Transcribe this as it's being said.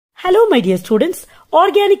Hello my dear students,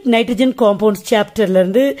 Organic Nitrogen Compounds chapter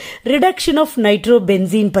லருந்து Reduction of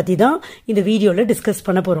Nitrobenzene பத்தி தான் இந்த வீடியோல டிஸ்கஸ்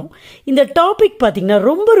பண்ண போறோம். இந்த டாபிக் பாத்தீங்கன்னா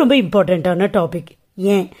ரொம்ப இம்பார்ட்டன்டான டாபிக்.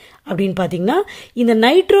 ஏன் அப்படின்னு பாத்தீங்கன்னா இந்த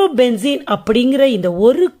நைட்ரோபென்சீன் அப்படிங்கிற இந்த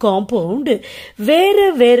ஒரு காம்பவுண்ட்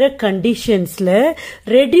வேற கண்டிஷன்ஸ்ல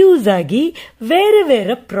ரெடியூஸ் ஆகி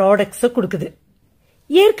வேற ப்ராடக்ட்ஸை கொடுக்குது.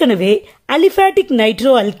 ஏற்கனவே அலிஃபாட்டிக்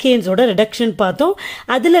நைட்ரோ அல்கேன்ஸோட ரிடக்ஷன் பார்த்தோம்.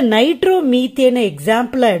 அதுல நைட்ரோ மீத்தேனை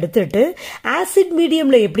எக்ஸாம்பிளா எடுத்துட்டு ஆசிட்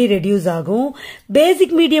மீடியம்ல எப்படி ரெடியூஸ் ஆகும்,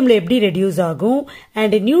 பேசிக் மீடியம்ல எப்படி ரெடியூஸ் ஆகும்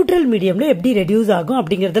அண்ட் நியூட்ரல் மீடியம்ல எப்படி ரெடியூஸ் ஆகும்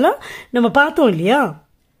அப்படிங்கறதெல்லாம் நம்ம பார்த்தோம் இல்லையா.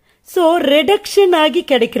 சோ ரெடக்ஷன் ஆகி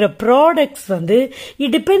கிடைக்கிற ப்ராடக்ட்ஸ் வந்து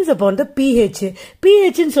it depends upon the pH.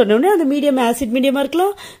 பிஹெச்னு சொன்னோடனே அந்த மீடியம் ஆசிட் மீடியமா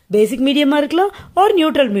இருக்கலாம், பேசிக் மீடியமா இருக்கலாம் ஆர்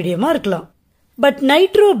நியூட்ரல் மீடியமா இருக்கலாம். பட்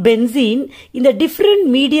நைட்ரோபென்சீன் இந்த டிஃபரெண்ட்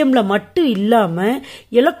மீடியம்ல மட்டும் இல்லாம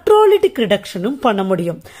எலக்ட்ரோலிட்டிக் ரிடக்ஷனும் பண்ண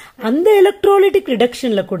முடியும். அந்த எலக்ட்ரோலிட்டிக்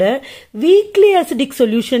ரிடக்ஷன்ல கூட வீக்லி அசிடிக்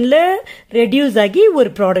சொல்யூஷன்ல ரெடியூஸ் ஆகி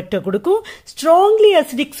ஒரு ப்ராடக்டை கொடுக்கும், ஸ்ட்ராங்லி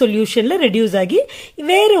அசிடிக் சொல்யூஷன்ல ரெடியூஸ் ஆகி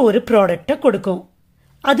வேற ஒரு ப்ராடக்டை கொடுக்கும்.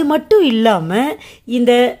 அது மட்டும் இல்லாம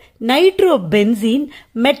இந்த நைட்ரோபென்சீன்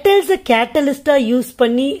மெட்டல்ஸை கேட்டலிஸ்டா யூஸ்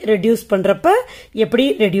பண்ணி ரெடியூஸ் பண்றப்ப எப்படி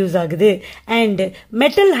ரெடியூஸ் ஆகுது and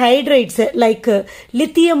metal hydrides like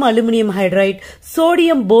lithium aluminium hydride,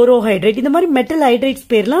 sodium borohydride, இந்த மாதிரி மெட்டல் ஹைட்ரைட்ஸ்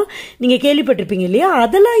பேர்லாம் நீங்க கேள்விப்பட்டிருப்பீங்க இல்லையா,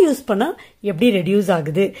 அதெல்லாம் யூஸ் பண்ணா எப்படி ரெடியூஸ்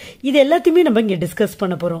ஆகுது, இது எல்லாத்தையுமே நம்ம இங்க டிஸ்கஸ்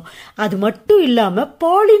பண்ண போறோம். அது மட்டும் இல்லாம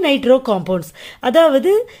பாலிநைட்ரோ காம்பவுண்ட்ஸ்,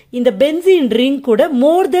 அதாவது இந்த பென்சீன் ரிங் கூட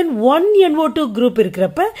மோர் தென் 1 NO2 குரூப் இருக்கிறப்ப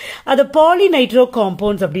அத பாலிநைட்ரோ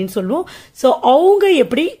காம்பவுண்ட்ஸ் அப்படின்னு சொல்லுவோம். சோ அவங்க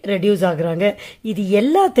எப்படி ரெடியூஸ் ஆகுறாங்க, இது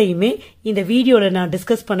எல்லாத்தையுமே இந்த வீடியோல நான்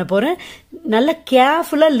டிஸ்கஸ் பண்ண போறேன். நல்ல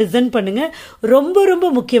கேர்ஃபுல்லா லிசன் பண்ணுங்க. ரொம்ப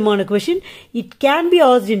முக்கியமான question. It can be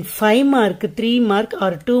asked in 5 mark, 3 mark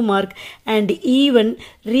R 2 mark and even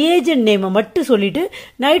reagent name மட்டும் சொல்லிட்டு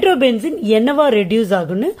நைட்ரோபென்சீன் என்னவா ரெடியூஸ்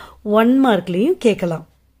ஆகும்னு 1 மார்க்லயும் கேட்கலாம்.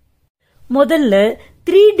 முதல்ல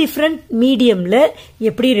 3 டிஃபரெண்ட் மீடியம்ல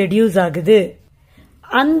எப்படி ரெடியூஸ் ஆகுது,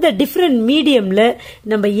 அந்த டிஃபரெண்ட் மீடியம்ல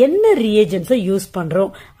நம்ம என்ன ரியேஜென்ட்ஸை யூஸ்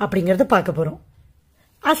பண்றோம் அப்படிங்கறத பார்க்க போறோம்.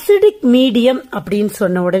 அசிடிக் மீடியம் அப்படின்னு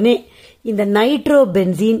சொன்ன உடனே இந்த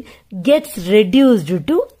nitrobenzene gets reduced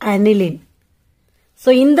to aniline. So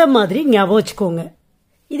இந்த மாதிரி ஞாபகம் வச்சுக்கோங்க.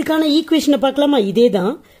 இதுக்கான ஈக்குவேஷனை பார்க்கலாமா?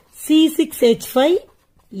 இதேதான்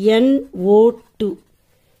C6H5NO2.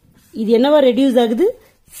 இது என்னவா ரெடியூஸ் ஆகுது?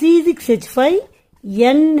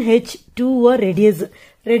 C6H5NH2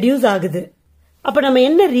 ரெடியூஸ் ஆகுது. அப்ப நம்ம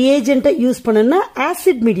என்ன ரியேஜென்ட்டை யூஸ் பண்ணோம்னா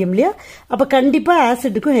ஆசிட் மீடியம் இல்லையா, அப்ப கண்டிப்பா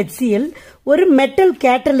ஆசிடுக்கும் HCl ஒரு மெட்டல்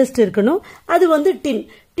கேட்டலிஸ்ட் இருக்கணும். அது வந்து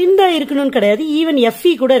டின் தான் இருக்கணும்னு கிடையாது, ஈவன்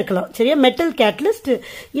Fe கூட இருக்கலாம். சரியா, metal catalyst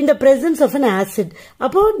in the presence of an acid.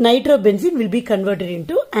 அப்போ nitrobenzene will be converted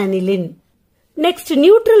into aniline. Next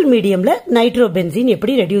neutral மீடியம்ல nitrobenzene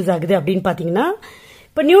எப்படி ரெடியூஸ் ஆகுது அப்படின்னு பாத்தீங்கன்னா,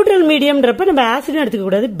 இப்ப நியூட்ரல் மீடியம்ன்றப்ப நம்ம ஆசிடும் எடுத்துக்க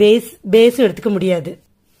கூடாது, பேஸும் எடுத்துக்க முடியாது.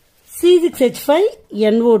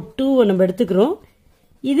 C6H5NO2 நம்ம எடுத்துக்கிறோம்.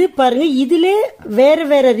 இது பாருங்க, இதுல வேற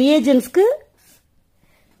ரியேஜென்ட்ஸ்க்கு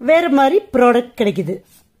வேற மாதிரி ப்ராடக்ட் கிடைக்குது.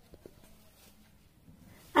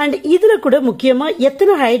 அண்ட் இதுல கூட முக்கியமா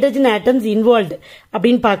எத்தனை ஹைட்ரஜன் ஆட்டம்ஸ் இன்வால்வ்டு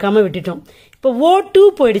அப்படின்னு பார்க்காம விட்டுட்டோம். இப்போ O2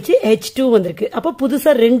 போயிடுச்சு, H2 வந்திருக்கு, அப்ப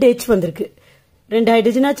புதுசா 2 H வந்திருக்கு, 2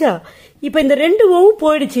 ஹைட்ரஜன் ஆச்சா. இப்ப இந்த 2 Oவும்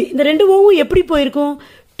போயிடுச்சு. இந்த 2 Oவும் எப்படி போயிருக்கும்?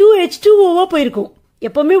 2H2O போயிருக்கும்.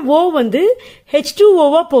 எப்பவுமே O வந்து H2O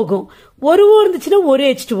போகும். ஒரு O இருந்துச்சுன்னா ஒரு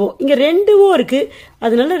H2O, இங்க 2 O இருக்கு,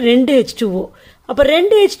 அதனால 2 H2O. அப்ப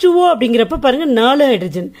 2 H2O அப்படிங்கிறப்ப பாருங்க 4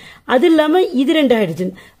 ஹைட்ரஜன், அது இல்லாம இது 2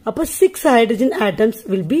 ஹைட்ரஜன், அப்ப 6 hydrogen atoms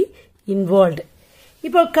will be involved.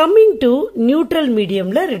 இப்போ coming to neutral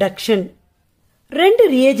மீடியம்ல reduction, 2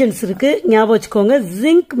 reagents இருக்கு, ஞாபகம் வச்சுக்கோங்க.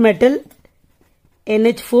 ஜிங்க் மெட்டல்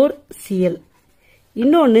NH4Cl,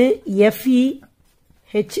 இன்னொன்னு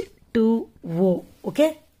FeH2O. ஓகே,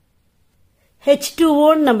 H2O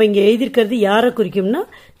நம்ம இங்க எழுதிருக்கிறது யாரை குறிக்கும்னா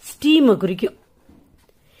ஸ்டீமை குறிக்கும்.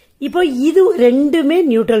 இப்போ இது ரெண்டுமே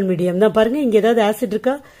நியூட்ரல் மீடியம் தான். பாருங்க, இங்க ஏதாவது ஆசிட்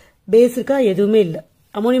இருக்கா, பேஸ் இருக்கா? எதுவுமே இல்ல.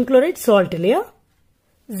 அமோனியம் குளோரைட், சால்ட் இல்லையா.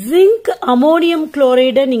 ஜிங்க் அமோனியம்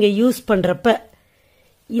குளோரைட நீங்க யூஸ் பண்றப்ப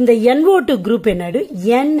இந்த NO2 குரூப் என்ன ஆயிடும்?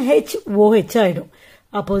 NHOH ஆயிடும்.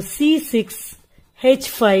 அப்போ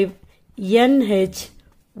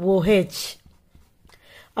C6H5NHOH.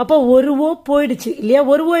 அப்போ ஒரு O போயிடுச்சு இல்லையா.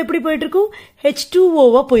 ஒரு O எப்படி போயிட்டு இருக்கும்?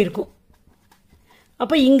 H2O போயிருக்கும்.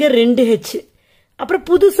 அப்ப இங்க 2 H, அப்புறம்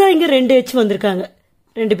புதுசா இங்க 2 H வந்திருக்காங்க,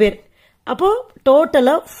 2 பேர். அப்போ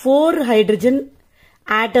டோட்டலா 4 hydrogen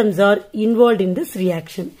atoms are involve in this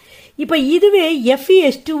reaction. இப்ப இதுவே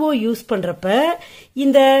FeH2O யூஸ் பண்றப்ப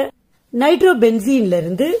இந்த நைட்ரோபென்சீன்ல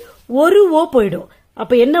இருந்து ஒரு O போயிடும்.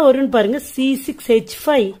 அப்ப என்ன வரும்னு பாருங்க,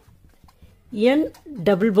 C6H5 N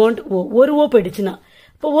double bond O. ஒரு O போயிடுச்சுன்னா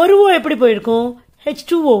இப்போ ஒரு O எப்படி போயிருக்கும்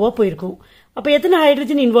H2O போயிருக்கும். அப்போ எத்தனை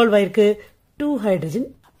ஹைட்ரஜன் இன்வால்வ் ஆயிருக்கு 2 hydrogen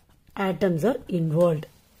atoms are involved.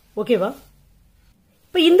 ஓகேவா?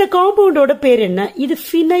 இப்போ இந்த காம்பவுண்டோட பேர் என்ன? இது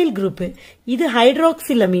phenyl குரூப், இது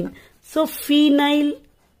ஹைட்ராக்சிலமீன். So phenyl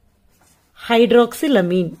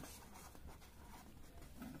hydroxylamine.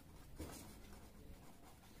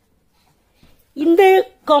 இந்த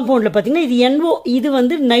காம்பவுண்ட்ல பாத்தீங்கன்னா இது NO, இது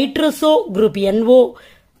வந்து நைட்ரசோ குரூப் NO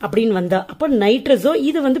அப்படின்னு வந்தா அப்ப நைட்ரசோ,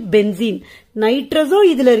 இது வந்து பென்சீன். நைட்ரசோ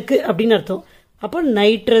இதுல இருக்கு அப்படின்னு அர்த்தம். அப்ப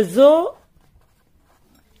நைட்ரசோ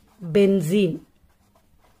பென்சீன்.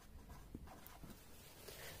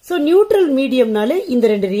 சோ நியூட்ரல் மீடியம்னாலே இந்த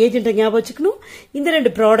ரெண்டு ரியேஜென்ட்டை ஞாபகம் வச்சுக்கணும். இந்த ரெண்டு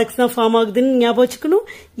ப்ராடக்ட்ஸ் தான் ஃபார்ம் ஆகுதுன்னு ஞாபகம் வச்சுக்கணும்.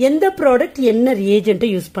 எந்த ப்ராடக்ட் என்ன ரியேஜென்ட்டை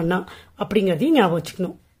யூஸ் பண்ணா அப்படிங்கறதையும் ஞாபகம்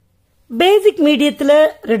வச்சுக்கணும். பேசிக் மீடியத்துல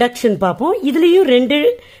ரிடக்ஷன் பார்ப்போம். இதுலயும் ரெண்டு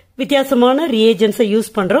வித்தியாசமான ரியேஜென்ட்ஸை யூஸ்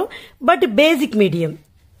பண்றோம். பட் பேசிக் மீடியம்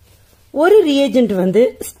ஒரு ரியேஜென்ட் வந்து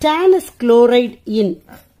ஸ்டானஸ் குளோரைட் இன்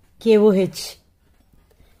KOH,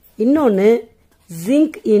 இன்னொன்னு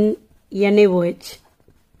ஜிங்க் இன் NaOH.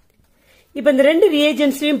 இப்ப இந்த ரெண்டு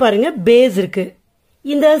ரியேஜென்ட்ஸ்லயும் பாருங்க பேஸ் இருக்கு.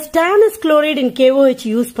 இந்த ஸ்டானஸ் குளோரைட் இன் KOH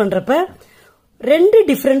யூஸ் பண்றப்ப ரெண்டு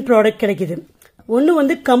டிஃபரெண்ட் ப்ராடக்ட் கிடைக்குது. ஒன்னு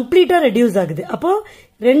வந்து கம்ப்ளீட்டா ரெடியூஸ் ஆகுது. அப்போ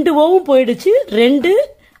ரெண்டு ஓவும் போயிடுச்சு, ரெண்டு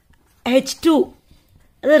H2,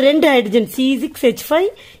 அதாவது ரெண்டு ஹைட்ரஜன் C6H5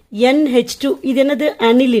 NH2. இது என்னது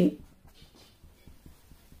அனிலின்.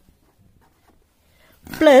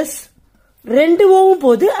 பிளஸ் ரெண்டு ஓவும்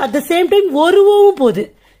போகுது, அட் த சேம் டைம் ஒரு ஓவும் போகுது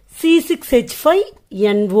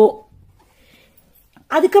C6H5NO.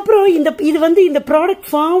 அதுக்கப்புறம் இது வந்து இந்த ப்ராடக்ட்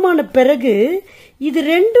ஃபார்ம் ஆன பிறகு இது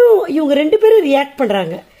ரெண்டும் இவங்க ரெண்டு பேரும் ரியாக்ட்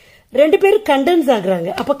பண்றாங்க, ரெண்டு பேரும் கண்டென்ஸ் ஆகுறாங்க.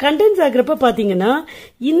 அப்ப கண்டென்ஸ் ஆகுறப்ப பாத்தீங்கன்னா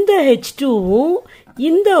இந்த H2வும்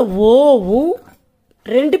இந்த Oவும்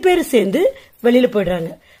ரெண்டு பேரும் சேர்ந்து வெளியில போயிடுறாங்க.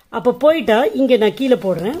 அப்ப போயிட்டா இங்க நான் கீழே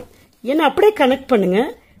போடுறேன், ஏன்னா அப்படியே கனெக்ட் பண்ணுங்க.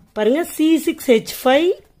 பாருங்க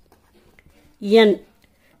C6H5N,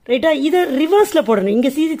 ரைட்டா? இத ரிவர்ஸ்ல போடணும். இங்க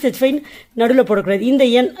C6H5 நடுவில் போடக்கூடாது. இந்த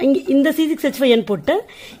N இந்த C6H5N போட்ட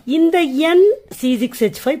இந்த N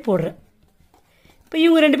C6H5 போடுறேன். இப்போ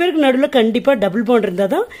இவங்க ரெண்டு பேருக்கு நடுவில் கண்டிப்பா டபுள் பாண்ட் இருந்தா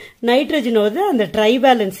தான் நைட்ரஜனோட அந்த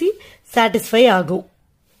ட்ரைவேலன்சி சாட்டிஸ்ஃபை ஆகும்.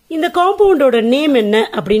 இந்த காம்பவுண்டோட நேம் என்ன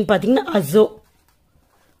அப்படின்னு பாத்தீங்கன்னா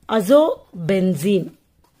அசோபென்சீன்.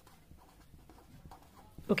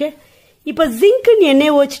 ஓகே, இப்ப ஜிங்க்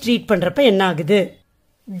NaOH ட்ரீட் பண்றப்ப என்ன ஆகுது?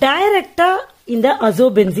 டைரக்டா இந்த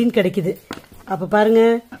அசோபென்சீன் கிடைக்குது. அப்ப பாருங்க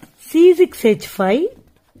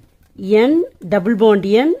C6H5N double bond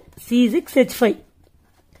N C6H5.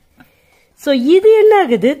 So இது என்ன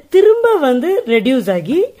ஆகுது? திரும்ப வந்து ரெடியூஸ்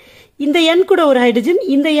ஆகி இந்த N கூட ஒரு ஹைட்ரஜன்,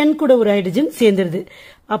 இந்த N கூட ஒரு ஹைட்ரஜன் சேர்ந்துருது.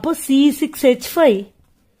 அப்போ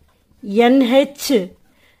C6H5NH.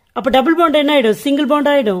 அப்ப டபுள் பாண்ட் என்ன ஆயிடும்? சிங்கிள் பாண்ட்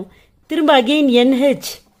ஆயிடும். திரும்ப அகெயின் NH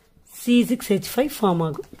C6H5 ஃபார்ம்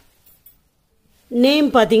ஆகும். நேம்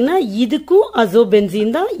பாத்தீங்கன்னா இதுக்கும்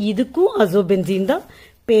அசோபென்சீன் தான், இதுக்கும் அசோபென்சீன் தான்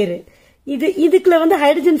பேரு. இதுக்குள்ள வந்து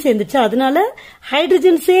ஹைட்ரஜன் சேர்ந்துச்சு, அதனால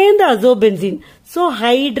ஹைட்ரஜன் சேர்ந்த அசோபென்சீன். சோ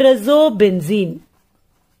ஹைட்ரசோபென்சீன்,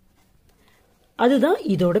 அதுதான்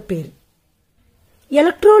இதோட பேர்.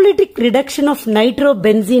 எலக்ட்ரோலிட்டிக் ரிடக்ஷன் ஆஃப்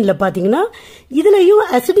நைட்ரோபென்சீன்ல பாத்தீங்கன்னா இதுலயும்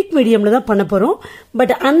அசிடிக் மீடியம்ல தான் பண்ண போறோம்.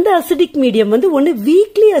 பட் அந்த அசிடிக் மீடியம் வந்து ஒன்னு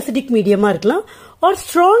வீக்லி அசிடிக் மீடியமா இருக்கலாம், ஆர்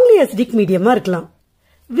ஸ்ட்ராங்லி அசிடிக் மீடியமா இருக்கலாம்.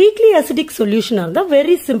 வீக்லி அசிடிக் சொல்யூஷனா இருந்தா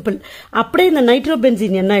வெரி சிம்பிள், அப்படியே இந்த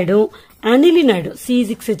நைட்ரோபென்சீன் என்ன ஆயிடும்? அனிலின் ஆயிடும்.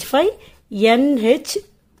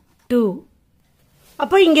 C6H5NH2.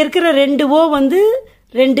 அப்ப இங்க இருக்கிற ரெண்டு O வந்து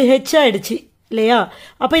ரெண்டு H ஆயிடுச்சு இல்லையா?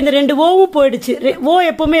 அப்ப இந்த ரெண்டு ஓவும் போயிடுச்சு. O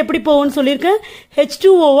எப்பவுமே எப்படி போகும்னு சொல்லியிருக்கேன்,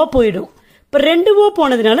 H2O போயிடும். இப்ப ரெண்டு O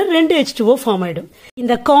போனதுனால ரெண்டு H2O ஃபார்ம் ஆயிடும்.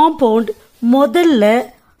 இந்த காம்பவுண்ட் முதல்ல,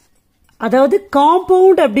 அதாவது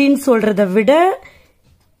காம்பவுண்ட் அப்படின்னு சொல்றதை விட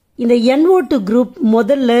இந்த NO2 குரூப்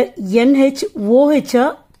முதல்ல NHOH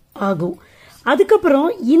ஆகும். அதுக்கப்புறம்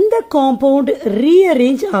இந்த காம்பவுண்ட்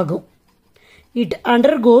ரீஅரேஞ்ச் ஆகும். It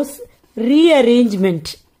undergoes rearrangement.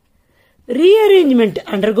 Rearrangement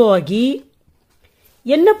undergo ஆகி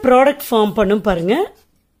என்ன ப்ராடக்ட் ஃபார்ம் பண்ணும் பாருங்க.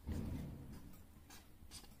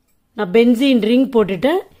 நான் பென்சீன் ரிங்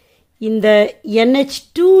போட்டுட்டேன். இந்த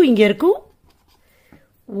NH2 இங்க இருக்கும்,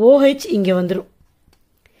 OH இங்க வந்துடும்.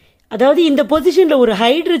 அதாவது இந்த பொசிஷன்ல ஒரு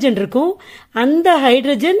ஹைட்ரஜன் இருக்கும், அந்த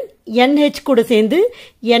ஹைட்ரஜன் NH கூட சேர்ந்து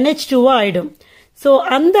NH2 ஆயிடும். சோ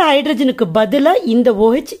அந்த ஹைட்ரஜனுக்கு பதிலா இந்த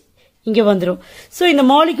OH இங்க வந்துடும். சோ இந்த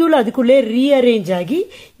மாலிக்யூல் அதுக்குள்ளே ரீஅரேஞ்ச் ஆகி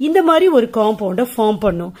இந்த மாதிரி ஒரு காம்பவுண்ட ஃபார்ம்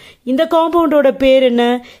பண்ணும். இந்த காம்பவுண்டோட பேர் என்ன?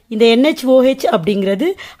 இந்த NHOH அப்படிங்கிறது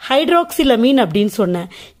ஹைட்ராக்சிலமீன் அப்படின்னு சொன்னேன்.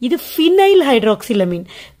 இது ஃபினைல் ஹைட்ராக்சிலமீன்.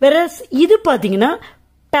 வேற இது பாத்தீங்கன்னா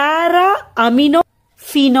பாரா அமினோ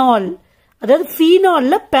ஃபினால் அதாவது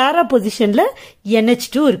ஃபீனால்ல பேரா பொசிஷன்ல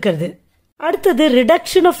NH2 இருக்கிறது. அடுத்தது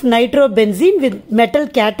reduction of nitrobenzene with metal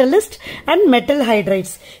catalyst and metal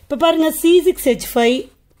hydrides. இப்ப பாருங்க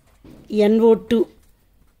C6H5NO2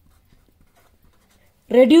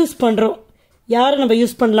 ரெடியூஸ் பண்றோம். யாரை நம்ம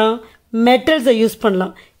யூஸ் பண்ணலாம்? மெட்டல்ஸை யூஸ்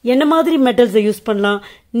பண்ணலாம். என்ன மாதிரி மெட்டல்ஸை யூஸ் பண்ணலாம்?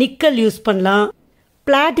 நிக்கல் யூஸ் பண்ணலாம்,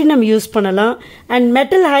 பிளாட்டினம் யூஸ் பண்ணலாம். அண்ட்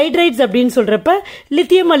மெட்டல் ஹைட்ரைட்ஸ் அப்படின்னு சொல்றப்ப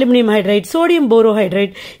lithium aluminium hydride, sodium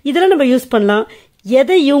borohydride இதெல்லாம் நம்ம யூஸ் பண்ணலாம்.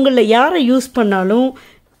 எதை இவங்கள யாரை யூஸ் பண்ணாலும்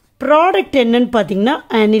ப்ராடக்ட் என்னன்னு பார்த்தீங்கன்னா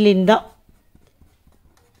அனிலின் தான்.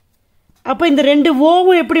 அப்போ இந்த 2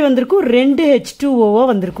 ஓவும் எப்படி வந்திருக்கும்? 2 H2O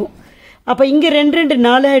வந்திருக்கும். அப்போ இங்கே 2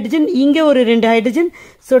 4 ஹைட்ரஜன், இங்கே ஒரு 2 ஹைட்ரஜன்.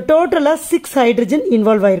 ஸோ டோட்டலாக 6 ஹைட்ரஜன்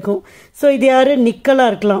இன்வால்வ் ஆயிருக்கும். ஸோ இது யாரு?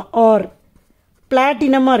 நிக்கலாக இருக்கலாம், ஆர்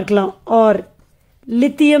பிளாட்டினமாக இருக்கலாம், ஆர்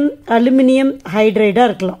லித்தியம் அலுமினியம் ஹைட்ரைடாக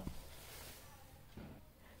இருக்கலாம்.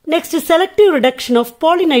 Next selective reduction of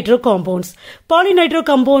பாலிநைட்ரோ compounds. பாலிநைட்ரோ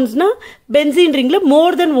காம்பவுண்ட்ஸ்னா benzene ரிங்ல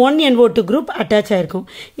more then 1 NO2 group attach ஆயிருக்கும்.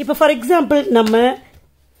 இப்போ ஃபார் எக்ஸாம்பிள் நம்ம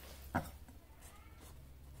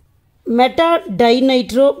மெட்டா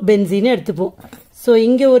டைநைட்ரோ பென்சீன் எடுத்துப்போம். ஸோ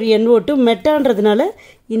இங்கே ஒரு NO2 மெட்டான்றதுனால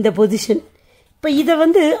இந்த பொசிஷன். இப்போ இதை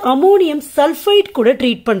வந்து அமோனியம் சல்ஃபைட் கூட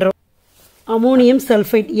ட்ரீட் பண்ணுறோம். Ammonium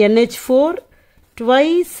sulphide NH4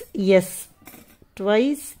 twice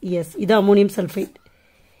S இது அமோனியம் சல்ஃபைட்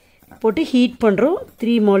போட்டு ஹீட் பண்ணுறோம்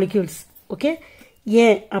 3 மாலிக்யூல்ஸ். ஓகே,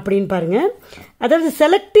 ஏன் அப்படின்னு பாருங்க. அதாவது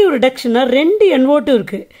செலக்டிவ் ரிடக்ஷனா 2 NO2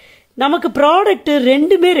 இருக்கு. நமக்கு ப்ராடக்ட்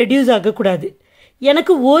ரெண்டுமே ரெடியூஸ் ஆகக்கூடாது.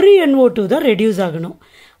 எனக்கு ஒரு NO2 தான் ரெடியூஸ் ஆகணும்.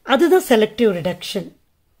 அதுதான் செலக்டிவ் ரிடக்ஷன்.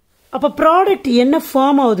 அப்போ ப்ராடக்ட் என்ன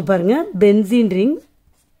ஃபார்ம் ஆகுது பாருங்க? Benzene ring.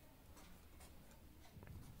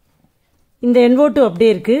 இந்த NO2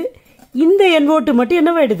 அப்படியே இருக்கு. இந்த NO2 மட்டும்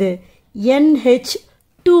என்னவாயிடுது?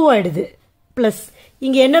 NH2 ஆயிடுது. பிளஸ்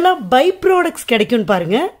இங்க என்னெல்லாம் பை ப்ராடக்ட்ஸ் கிடைக்கும்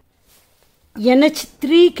பாருங்க?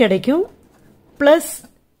 NH3 கிடைக்கும், பிளஸ்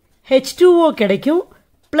H2O கிடைக்கும்,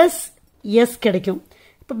 பிளஸ் S கிடைக்கும்.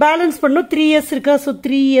 இப்போ பேலன்ஸ் பண்ணோம். 3S இருக்கா? ஸோ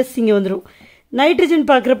 3S இங்கே வந்துடும். நைட்ரஜன்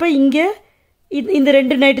பார்க்குறப்ப இங்கே இந்த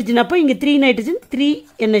 2 நைட்ரஜன், அப்போ இங்கே 3 நைட்ரஜன் 3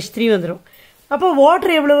 NH3 வந்துடும். அப்போ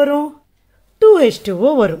வாட்டர் எவ்வளோ வரும்?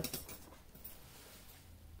 2H2O வரும்.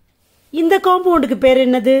 இந்த காம்பவுண்டுக்கு பேர்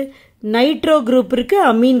என்னது? நைட்ரோ குரூப் இருக்கு,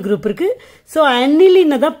 அமீன் குரூப் இருக்கு. ஸோ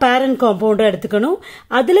அனிலின் தான் பேரண்ட் காம்பவுண்டா எடுத்துக்கணும்.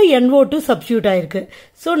 அதுல NO2 சப்ஸ்டியூட் ஆயிருக்கு.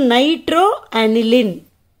 So nitro aniline.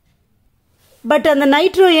 பட் அந்த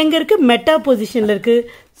நைட்ரோ எங்க இருக்கு? மெட்டா பொசிஷன்ல இருக்கு.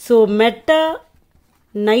 ஸோ மெட்டா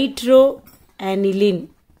நைட்ரோ அனிலின்,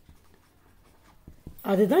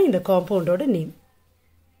 அதுதான் இந்த காம்பவுண்டோட நேம்.